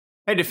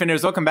Hey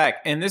Defenders, welcome back.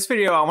 In this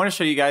video, I want to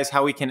show you guys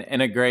how we can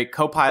integrate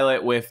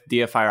CoPilot with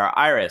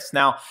DFIR-IRIS.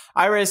 Now,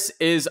 IRIS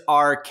is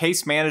our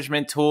case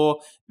management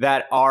tool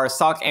that our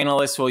SOC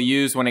analysts will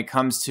use when it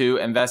comes to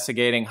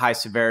investigating high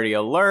severity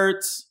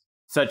alerts,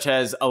 such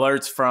as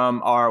alerts from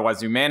our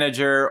Wazoo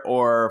manager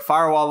or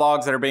firewall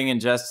logs that are being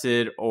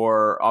ingested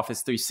or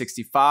Office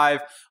 365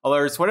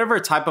 alerts,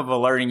 whatever type of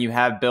alerting you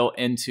have built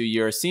into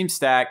your SIEM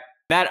stack.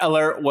 That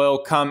alert will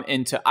come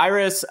into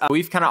IRIS.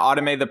 We've kind of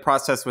automated the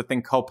process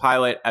within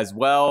CoPilot as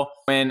well.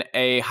 When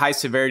a high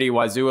severity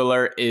Wazoo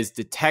alert is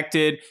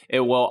detected, it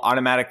will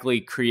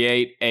automatically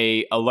create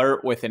an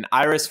alert within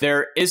IRIS.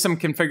 There is some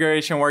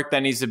configuration work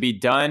that needs to be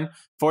done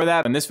for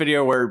that. In this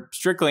video, we're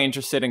strictly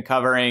interested in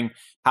covering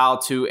how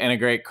to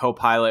integrate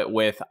CoPilot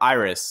with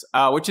IRIS,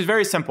 which is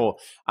very simple.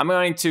 I'm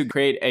going to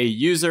create a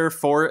user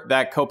for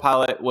that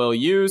CoPilot will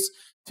use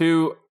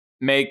to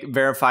make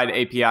verified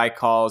API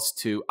calls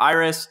to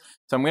IRIS.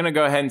 So I'm going to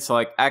go ahead and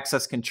select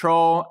access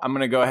control. I'm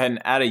going to go ahead and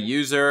add a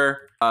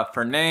user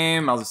for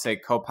name. I'll just say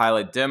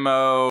CoPilot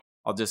demo.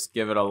 I'll just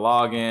give it a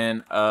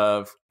login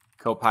of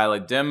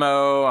CoPilot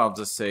demo. I'll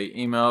just say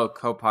email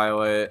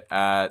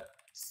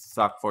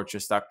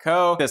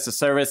copilot@socfortress.co. That's a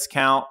service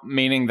count,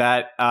 meaning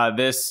that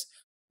this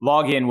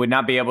login would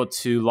not be able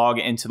to log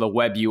into the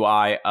web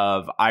UI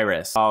of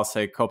IRIS. I'll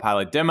say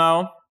CoPilot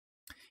demo.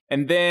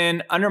 And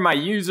then under my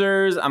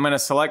users, I'm going to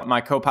select my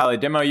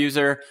CoPilot demo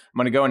user. I'm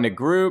going to go into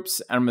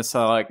groups and I'm going to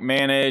select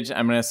manage.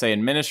 I'm going to say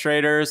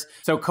administrators.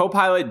 So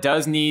CoPilot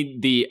does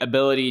need the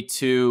ability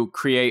to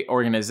create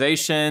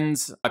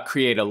organizations,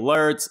 create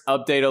alerts,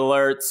 update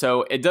alerts.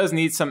 So it does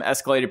need some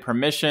escalated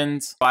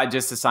permissions. I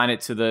just assign it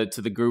to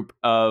the group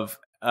of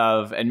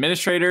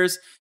administrators.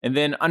 And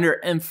then under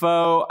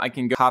info, I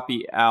can go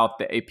copy out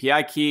the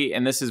API key.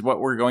 And this is what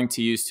we're going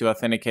to use to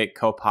authenticate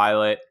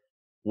CoPilot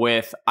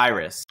with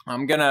IRIS.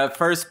 I'm gonna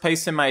first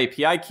paste in my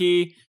API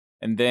key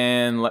and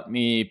then let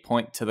me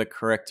point to the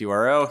correct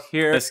URL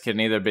here. This can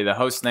either be the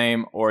host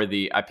name or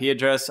the IP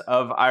address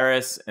of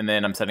IRIS. And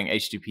then I'm setting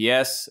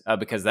HTTPS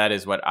because that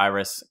is what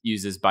IRIS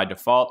uses by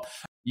default.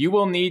 You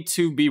will need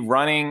to be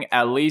running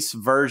at least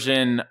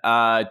version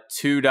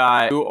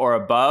 2.2 or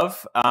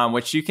above,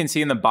 which you can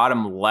see in the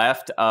bottom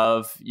left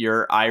of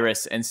your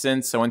IRIS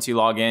instance. So once you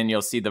log in,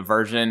 you'll see the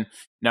version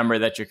number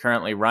that you're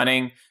currently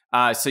running.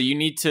 So you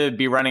need to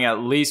be running at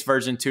least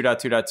version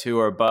 2.2.2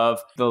 or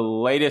above. The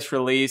latest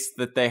release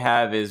that they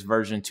have is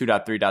version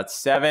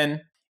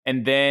 2.3.7.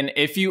 And then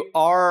if you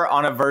are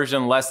on a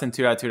version less than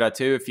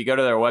 2.2.2, if you go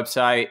to their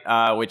website,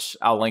 which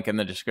I'll link in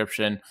the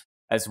description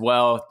as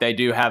well, they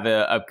do have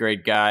an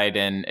upgrade guide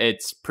and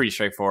it's pretty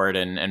straightforward.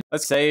 And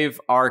let's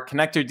save our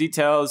connector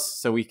details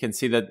so we can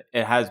see that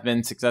it has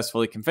been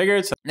successfully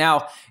configured. So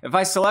now, if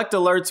I select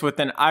alerts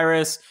within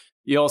IRIS,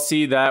 you'll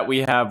see that we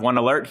have one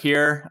alert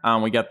here.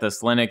 We got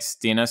this Linux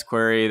DNS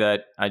query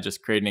that I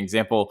just created an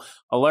example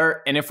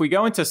alert. And if we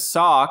go into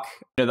SOC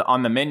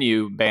on the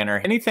menu banner,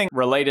 anything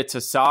related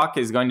to SOC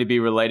is going to be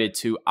related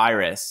to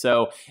IRIS.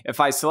 So if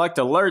I select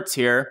alerts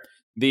here,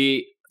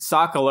 the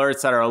SOC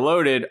alerts that are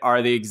loaded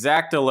are the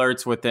exact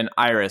alerts within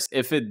IRIS.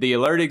 If the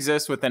alert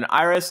exists within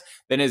IRIS,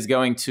 then it's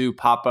going to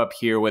pop up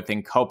here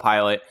within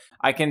CoPilot.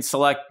 I can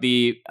select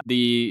the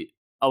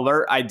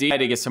alert ID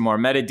to get some more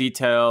meta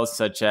details,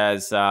 such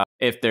as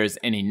if there's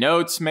any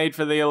notes made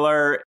for the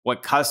alert,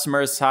 what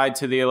customer is tied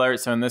to the alert.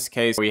 So in this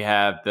case, we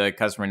have the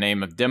customer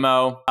name of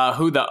demo,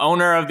 who the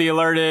owner of the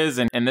alert is.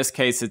 And in this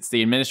case, it's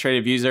the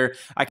administrative user.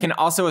 I can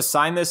also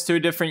assign this to a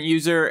different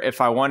user if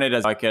I wanted.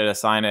 I could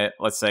assign it,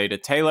 let's say, to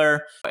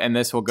Taylor, and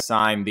this will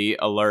assign the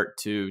alert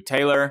to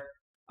Taylor.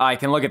 I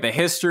can look at the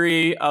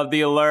history of the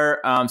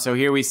alert. So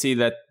here we see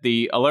that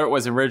the alert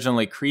was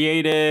originally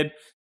created.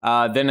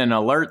 Then an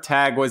alert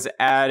tag was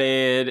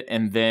added,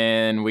 and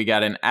then we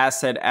got an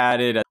asset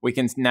added. We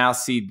can now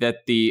see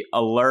that the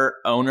alert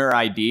owner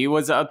ID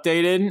was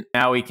updated.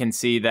 Now we can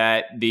see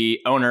that the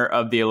owner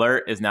of the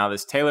alert is now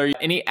this Taylor.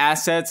 Any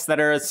assets that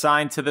are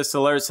assigned to this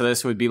alert, so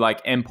this would be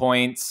like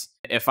endpoints.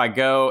 If I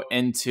go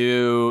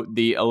into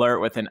the alert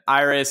within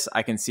IRIS,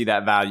 I can see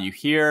that value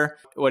here.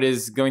 What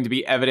is going to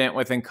be evident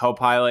within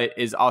CoPilot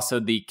is also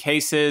the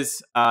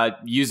cases,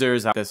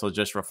 users. This will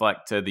just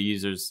reflect to the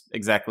users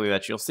exactly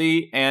that you'll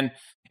see, and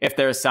if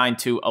they're assigned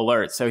to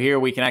alerts. So here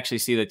we can actually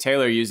see the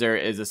Taylor user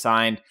is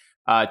assigned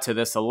to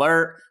this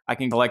alert. I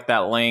can select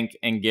that link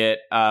and get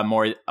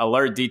more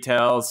alert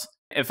details.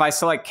 If I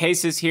select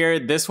cases here,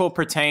 this will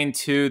pertain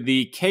to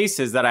the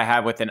cases that I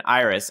have within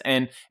IRIS.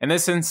 And in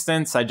this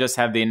instance, I just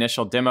have the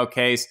initial demo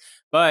case,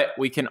 but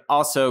we can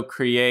also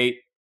create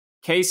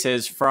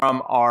cases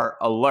from our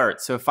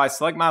alerts. So if I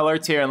select my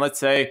alerts here and let's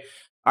say,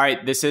 all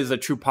right, this is a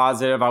true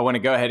positive. I want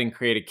to go ahead and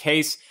create a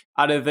case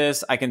out of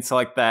this. I can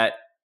select that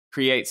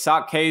create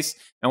SOC case.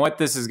 And what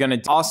this is going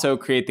to also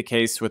create the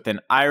case within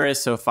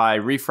IRIS. So if I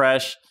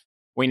refresh,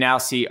 we now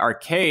see our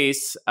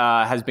case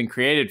has been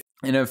created.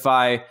 And if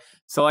I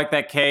select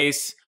that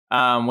case,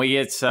 we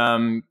get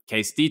some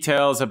case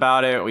details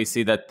about it. We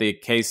see that the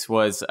case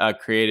was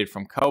created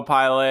from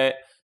CoPilot.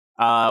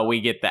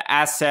 We get the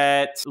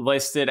asset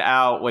listed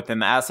out within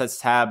the assets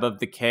tab of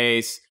the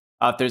case.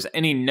 If there's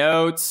any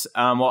notes,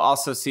 we'll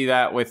also see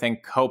that within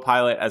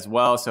CoPilot as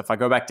well. So if I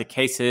go back to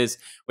cases,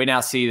 we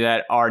now see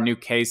that our new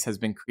case has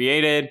been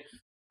created.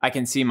 I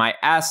can see my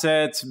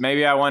assets.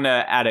 Maybe I want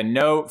to add a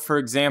note, for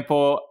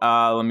example.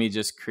 Let me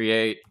just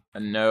create a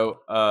note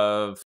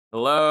of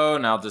hello,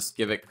 and I'll just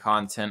give it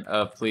content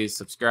of please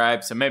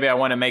subscribe. So maybe I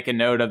want to make a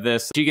note of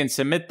this. You can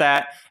submit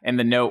that, and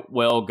the note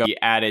will be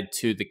added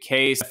to the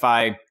case. If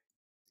I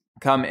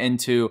come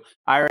into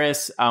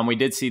Iris, we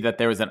did see that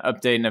there was an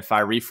update, and if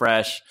I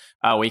refresh,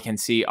 we can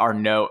see our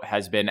note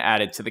has been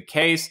added to the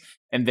case.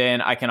 And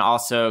then I can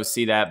also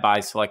see that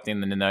by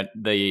selecting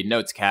the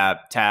Notes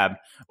tab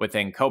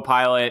within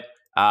CoPilot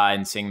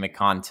and seeing the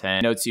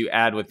content. Notes you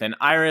add within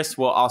Iris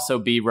will also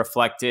be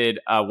reflected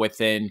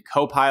within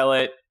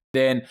CoPilot.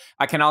 Then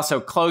I can also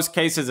close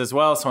cases as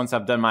well. So once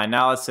I've done my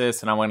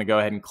analysis and I want to go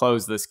ahead and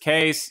close this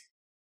case,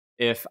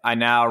 if I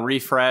now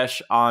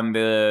refresh on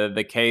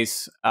the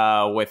case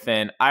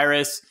within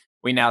Iris,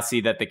 we now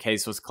see that the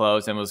case was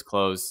closed and was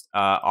closed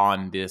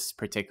on this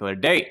particular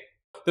date.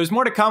 There's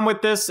more to come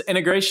with this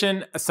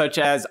integration, such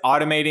as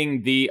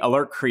automating the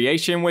alert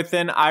creation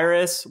within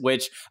Iris,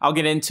 which I'll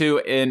get into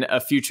in a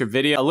future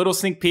video. A little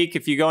sneak peek,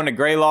 if you go into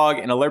Graylog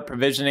and alert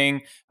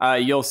provisioning,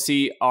 you'll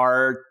see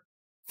our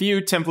few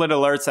template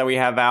alerts that we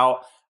have out.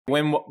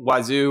 When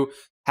Wazoo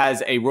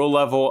has a rule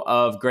level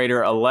of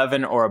greater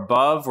 11 or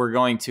above, we're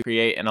going to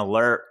create an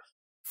alert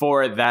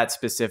for that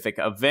specific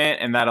event,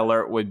 and that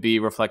alert would be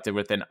reflected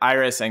within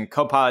Iris, and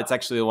CoPilot's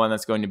actually the one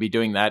that's going to be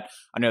doing that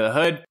under the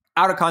hood.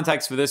 Out of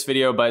context for this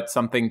video, but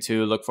something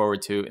to look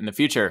forward to in the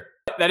future.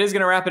 That is going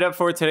to wrap it up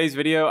for today's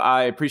video.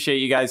 I appreciate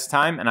you guys'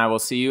 time, and I will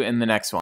see you in the next one.